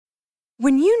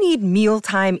When you need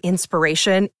mealtime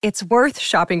inspiration, it's worth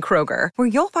shopping Kroger, where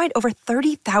you'll find over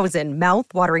 30,000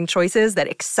 mouth-watering choices that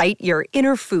excite your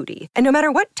inner foodie. And no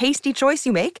matter what tasty choice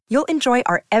you make, you'll enjoy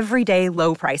our everyday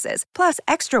low prices, plus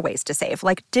extra ways to save,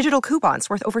 like digital coupons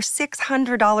worth over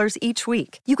 $600 each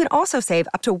week. You can also save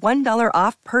up to $1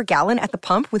 off per gallon at the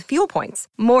pump with fuel points.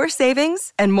 More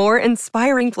savings and more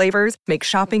inspiring flavors make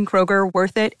shopping Kroger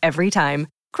worth it every time.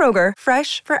 Kroger,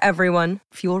 fresh for everyone.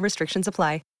 Fuel restrictions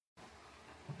apply.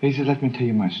 He said, let me tell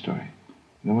you my story.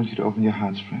 And I want you to open your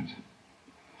hearts, friends.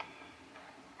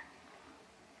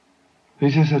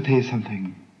 He says, I'll tell you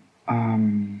something.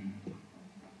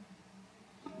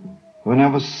 When I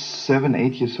was 7,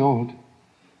 8 years old,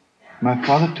 my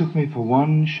father took me for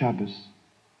one Shabbos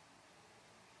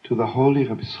to the holy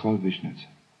Rebbe Viznits.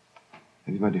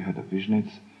 Everybody heard of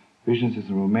Viznits? Viznits is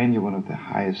in Romania, one of the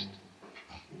highest,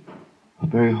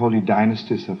 very holy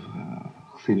dynasties of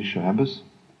Chassidish Rebbes.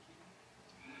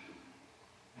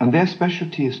 And their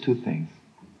specialty is two things.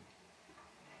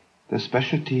 Their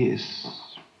specialty is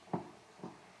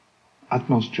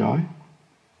utmost joy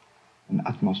and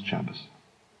utmost Shabbos.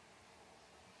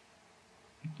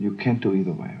 You can't do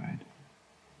either way, right?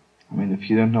 I mean,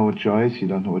 if you don't know what joy is, you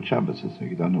don't know what Shabbos is.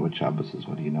 If you don't know what Shabbos is,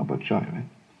 what do you know about joy, right?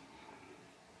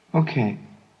 Okay.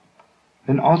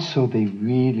 And also they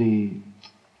really,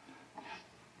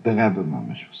 the Rebbe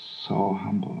Mamash was so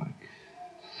humble, like,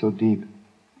 so deep.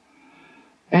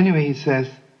 Anyway, he says,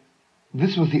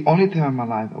 this was the only time in my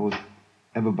life I was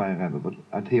ever by a Rebbe, but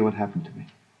I'll tell you what happened to me.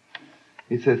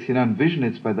 He says, in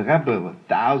Viznits by the Rebbe, with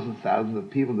thousands of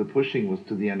people, the pushing was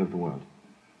to the end of the world.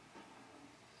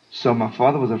 So my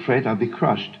father was afraid I'd be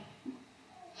crushed.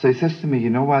 So he says to me, you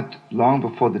know what, long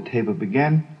before the table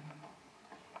began,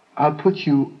 I'll put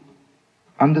you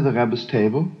under the Rebbe's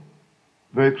table,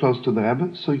 very close to the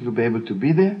Rebbe, so you'll be able to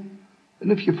be there.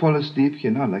 And if you fall asleep,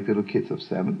 you know, like little kids of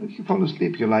 7, if you fall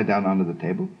asleep, you lie down under the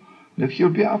table. And if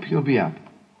you'll be up, you'll be up.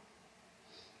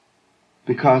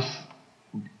 Because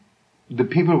the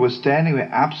people who were standing were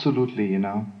absolutely, you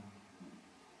know.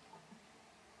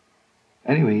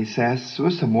 Anyway, he says, there were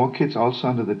some more kids also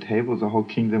under the table, the whole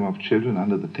kingdom of children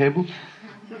under the table.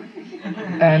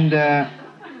 And,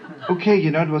 okay,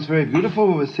 you know, it was very beautiful.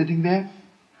 We were sitting there.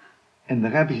 And the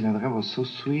Rebbe, you know, the Rebbe was so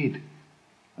sweet.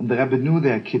 And the Rebbe knew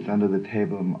there are kids under the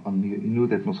table. And he knew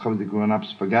that most of the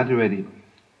grown-ups forgot already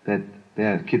that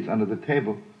there are kids under the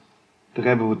table. The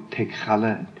Rebbe would take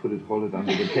challah and hold it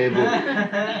under the table.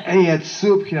 And he had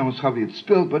soup, you know, most probably it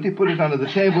spilled, but he put it under the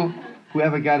table.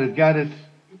 Whoever got it, got it.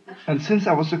 And since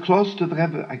I was so close to the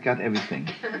Rebbe, I got everything.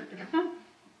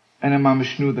 And then Mama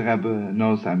Shnu, the Rebbe,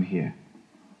 knows I'm here.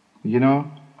 You know,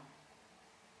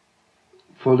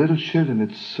 for little children,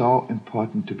 it's so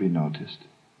important to be noticed.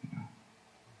 You know,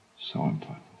 so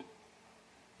important.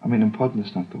 I mean, important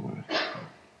is not the word.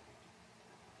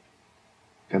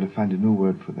 Got to find a new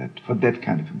word for that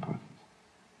kind of importance.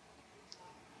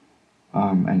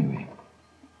 Anyway,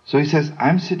 so he says,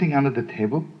 I'm sitting under the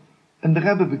table, and the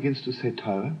Rebbe begins to say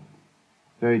Torah,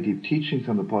 very deep teachings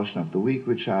on the portion of the week,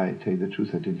 which I tell you the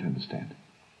truth, I didn't understand.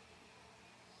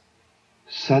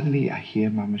 Suddenly I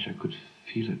hear Mamash, I could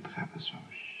feel it, Rebbe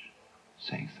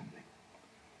saying something.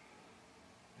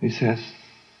 He says,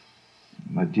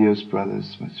 my dearest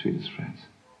brothers, my sweetest friends,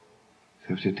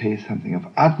 I have to tell you something of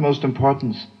utmost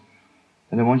importance,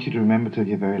 and I want you to remember till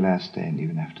your very last day and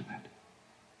even after that.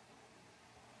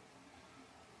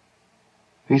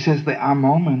 He says there are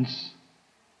moments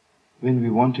when we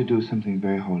want to do something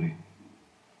very holy.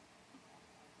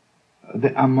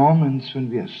 There are moments when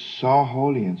we are so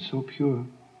holy and so pure,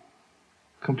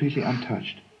 completely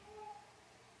untouched.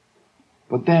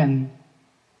 But then,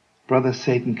 Brother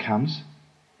Satan comes,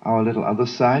 our little other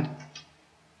side,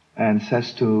 and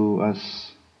says to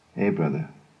us, hey brother,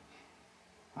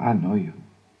 I know you.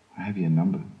 I have your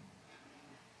number.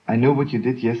 I know what you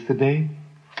did yesterday,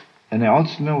 and I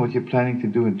also know what you're planning to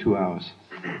do in 2 hours.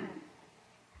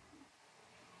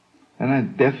 And I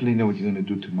definitely know what you're going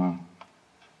to do tomorrow.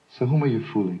 So whom are you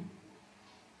fooling?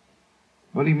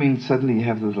 What do you mean suddenly you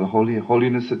have a little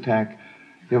holiness attack?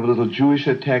 You have a little Jewish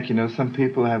attack. You know, some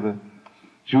people have a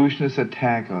Jewishness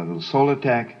attack or a little soul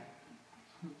attack.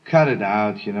 Cut it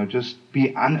out, you know, just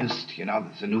be honest. You know,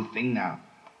 there's a new thing now.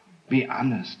 Be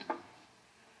honest.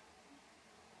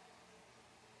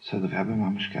 So the Rebbe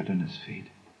Mamash got on his feet.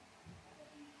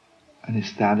 And he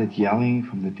started yelling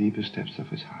from the deepest depths of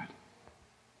his heart.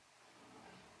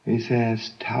 He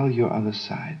says, tell your other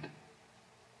side.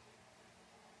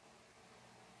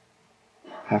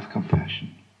 Have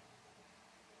compassion.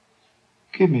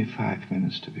 Give me 5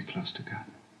 minutes to be close to God.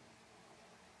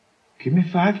 Give me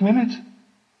 5 minutes.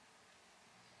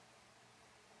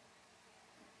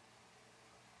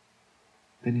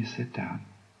 Then he sat down.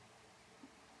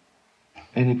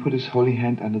 And he put his holy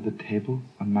hand under the table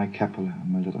on my capula,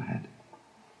 on my little head.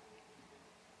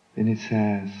 Then he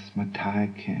says, Matai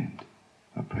can't,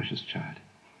 my precious child.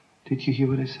 Did you hear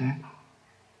what I said?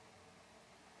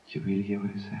 Did you really hear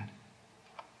what I said?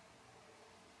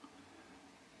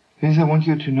 He says, I want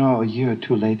you to know a year or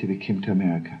two later we came to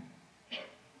America.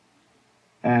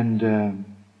 And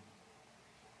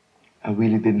I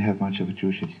really didn't have much of a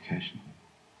Jewish education.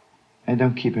 I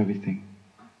don't keep everything.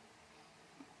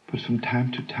 But from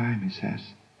time to time, he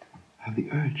says, I have the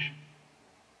urge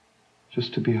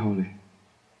just to be holy.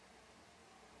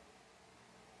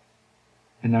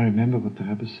 And I remember what the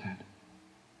Rebbe said.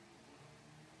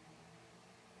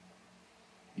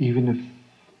 Even if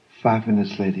 5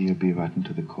 minutes later you'll be rotten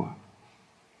to the core.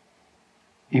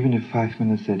 Even if 5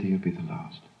 minutes later you'll be the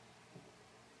last.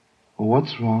 Or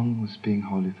what's wrong with being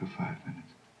holy for 5 minutes?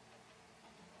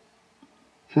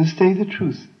 So to tell you the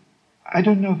truth, I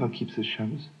don't know if I'll keep the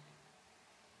Shabbos.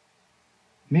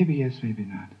 Maybe yes, maybe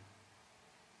not.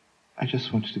 I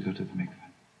just wanted to go to the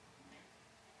mikveh.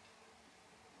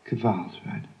 Gewalt,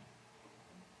 right?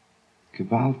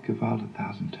 Gewalt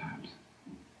 1,000 times.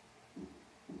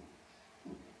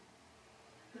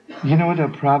 You know what our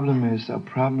problem is? Our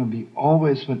problem will be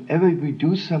always, whenever we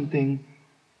do something,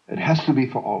 it has to be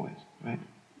for always, right?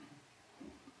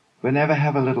 Whenever I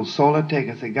have a little solar take,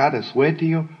 I say, God, I swear to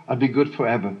you, I'll be good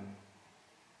forever.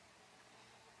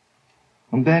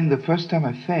 And then the first time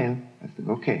I fail, I think,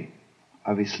 okay,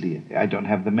 obviously I don't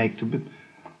have the make to, but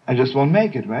I just won't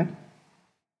make it, right?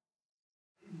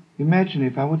 Imagine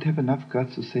if I would have enough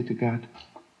guts to say to God,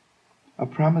 I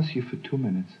promise you for 2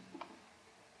 minutes.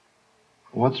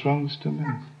 What's wrong with 2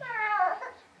 minutes?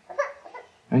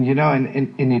 And you know,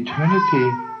 in eternity,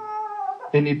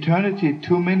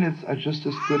 2 minutes are just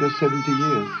as good as 70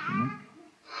 years, you know?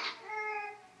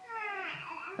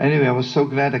 Anyway, I was so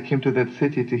glad I came to that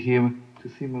city to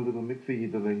see my little mikveh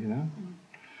yidele, you know?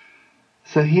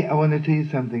 So here, I want to tell you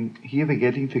something. Here we're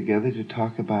getting together to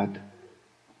talk about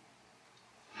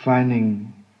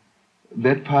finding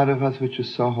that part of us which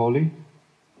is so holy,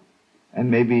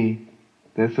 and maybe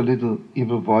there's a little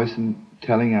evil voice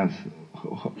telling us,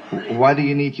 why do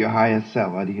you need your higher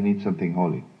self? Why do you need something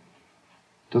holy?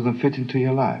 It doesn't fit into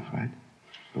your life, right?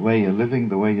 The way you're living,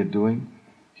 the way you're doing.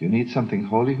 If you need something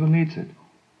holy, who needs it?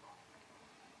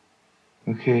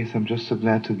 Okay, so I'm just so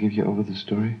glad to give you over the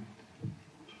story.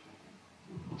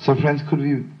 So friends, could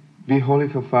we be holy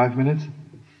for 5 minutes?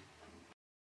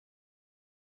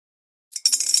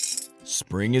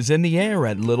 Spring is in the air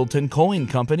at Littleton Coin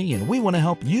Company, and we want to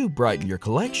help you brighten your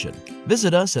collection.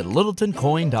 Visit us at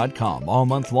littletoncoin.com all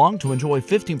month long to enjoy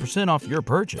 15% off your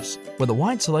purchase. With a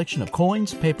wide selection of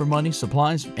coins, paper money,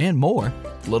 supplies, and more,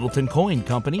 Littleton Coin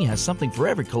Company has something for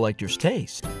every collector's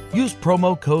taste. Use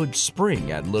promo code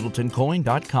SPRING at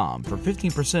littletoncoin.com for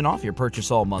 15% off your purchase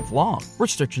all month long.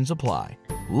 Restrictions apply.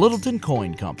 Littleton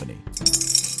Coin Company.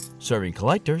 Serving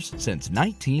collectors since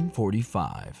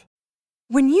 1945.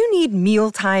 When you need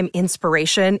mealtime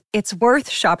inspiration, it's worth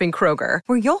shopping Kroger,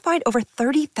 where you'll find over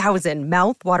 30,000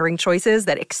 mouth-watering choices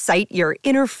that excite your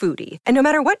inner foodie. And no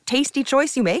matter what tasty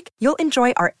choice you make, you'll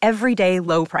enjoy our everyday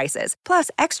low prices, plus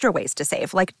extra ways to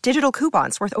save, like digital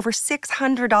coupons worth over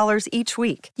 $600 each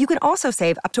week. You can also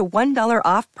save up to $1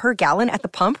 off per gallon at the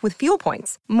pump with fuel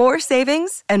points. More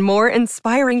savings and more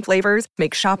inspiring flavors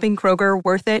make shopping Kroger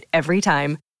worth it every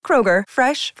time. Kroger,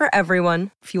 fresh for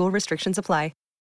everyone. Fuel restrictions apply.